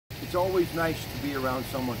it's always nice to be around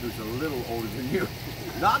someone who's a little older than you.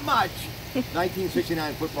 Not much.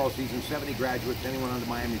 1969 football season, 70 graduates, anyone under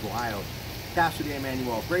Miami, Ohio. Casa,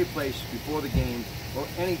 Emanuel, great place before the game or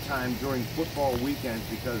anytime during football weekends,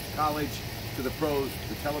 because college to the pros,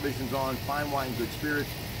 the television's on, fine wine, good spirits,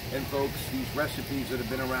 and folks, these recipes that have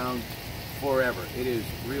been around forever. It is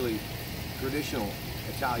really traditional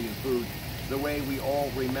Italian food, the way we all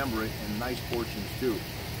remember it, and nice portions too.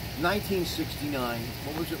 1969,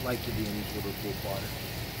 what was it like to be in East Liverpool, Pratte?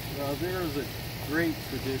 Well, there was a great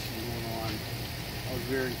tradition going on. I was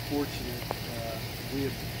very fortunate.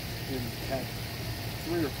 We had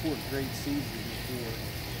 3 or 4 great seasons before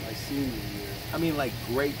my senior year. I mean, like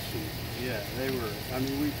great seasons. Yeah, they were. I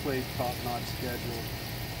mean, we played top-notch schedule.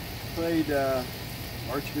 Played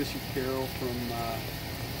Archbishop Carroll from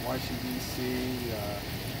Washington, D.C.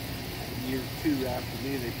 Year 2 after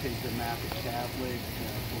me, they picked the Pratte Catholic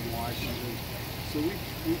from Washington. So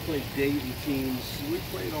we played Dayton teams. We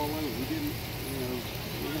played all over. We didn't,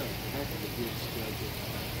 we had a heck of a good schedule.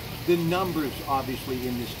 The numbers, obviously,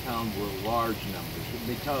 in this town were large numbers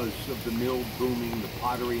because of the mill booming, the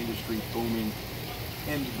pottery industry booming,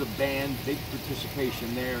 and the band, big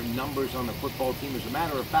participation there, numbers on the football team. As a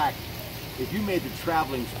matter of fact, if you made the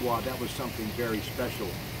traveling squad, that was something very special.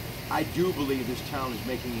 I do believe this town is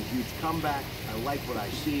making a huge comeback. I like what I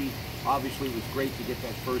see. Obviously, it was great to get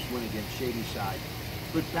that first win against Shadyside.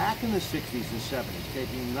 But back in the 60s and 70s,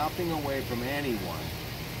 taking nothing away from anyone,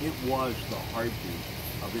 it was the heartbeat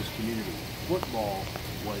of this community. Football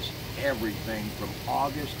was everything from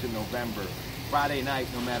August to November. Friday night,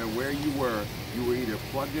 no matter where you were either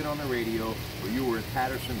plugged in on the radio or you were at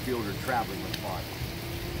Patterson Field or traveling with Pratte.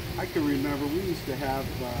 I can remember we used to have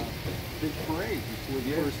a big parade before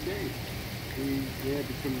the first game. We had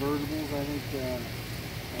the convertibles. I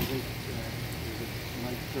think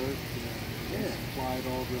Mike Kirk supplied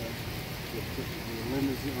all the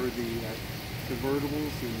limousine or the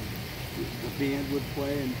convertibles, and the band would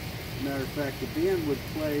play. And as a matter of fact, the band would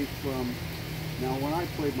play from. Now, when I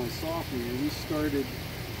played my sophomore year,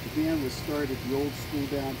 the band would start at the old school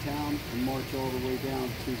downtown and march all the way down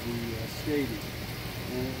to the stadium.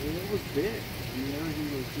 And it was big. I mean,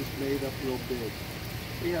 everything was just made up real big.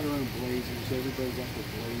 We had our own blazers. Everybody got their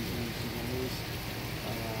blazers.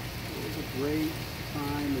 It was a great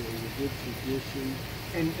time. It was a good tradition.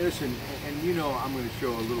 And listen, and I'm going to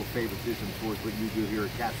show a little favoritism towards what you do here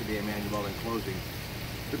at Casa de Emanuel in closing.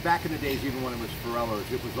 But back in the days, even when it was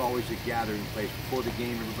Ferrello's, it was always a gathering place. Before the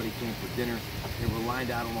game, everybody came for dinner. They were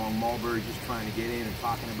lined out along Mulberry just trying to get in and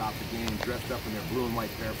talking about the game, dressed up in their blue and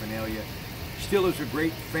white paraphernalia. Still is a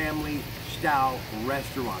great family-style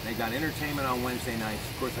restaurant. They got entertainment on Wednesday nights.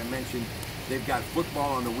 Of course, I mentioned they've got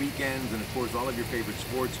football on the weekends and, of course, all of your favorite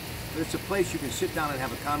sports. But it's a place you can sit down and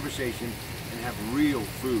have a conversation and have real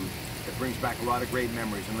food that brings back a lot of great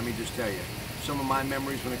memories. And let me just tell you, some of my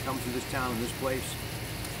memories when it comes to this town and this place,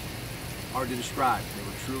 hard to describe. They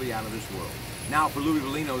were truly out of this world. Now for Louis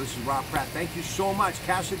Villino, this is Rob Pratte. Thank you so much.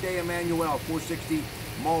 Casa de Emanuel, 460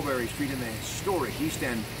 Mulberry Street in the historic East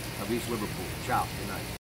End of East Liverpool. Ciao. Good night.